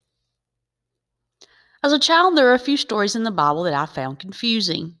As a child, there are a few stories in the Bible that I found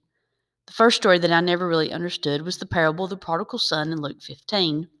confusing. The first story that I never really understood was the parable of the prodigal son in Luke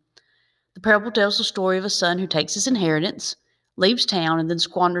 15. The parable tells the story of a son who takes his inheritance, leaves town, and then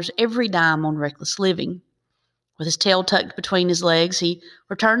squanders every dime on reckless living. With his tail tucked between his legs, he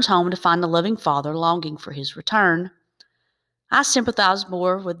returns home to find a loving father longing for his return. I sympathize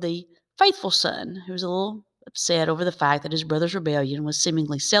more with the faithful son, who was a little upset over the fact that his brother's rebellion was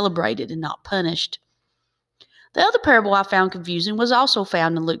seemingly celebrated and not punished. The other parable I found confusing was also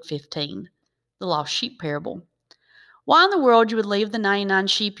found in Luke 15, the lost sheep parable. Why in the world you would leave the 99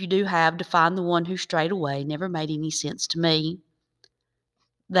 sheep you do have to find the one who strayed away never made any sense to me.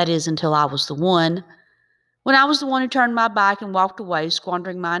 That is, until I was the one. When I was the one who turned my back and walked away,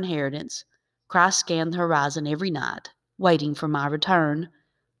 squandering my inheritance, Christ scanned the horizon every night, waiting for my return,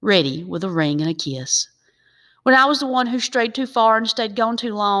 ready with a ring and a kiss. When I was the one who strayed too far and stayed gone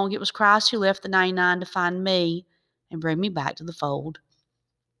too long, it was Christ who left the 99 to find me and bring me back to the fold.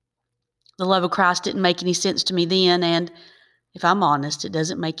 The love of Christ didn't make any sense to me then, and if I'm honest, it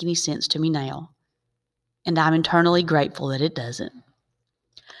doesn't make any sense to me now. And I'm eternally grateful that it doesn't.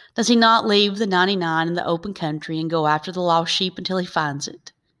 Does he not leave the 99 in the open country and go after the lost sheep until he finds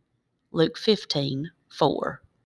it? Luke 15:4.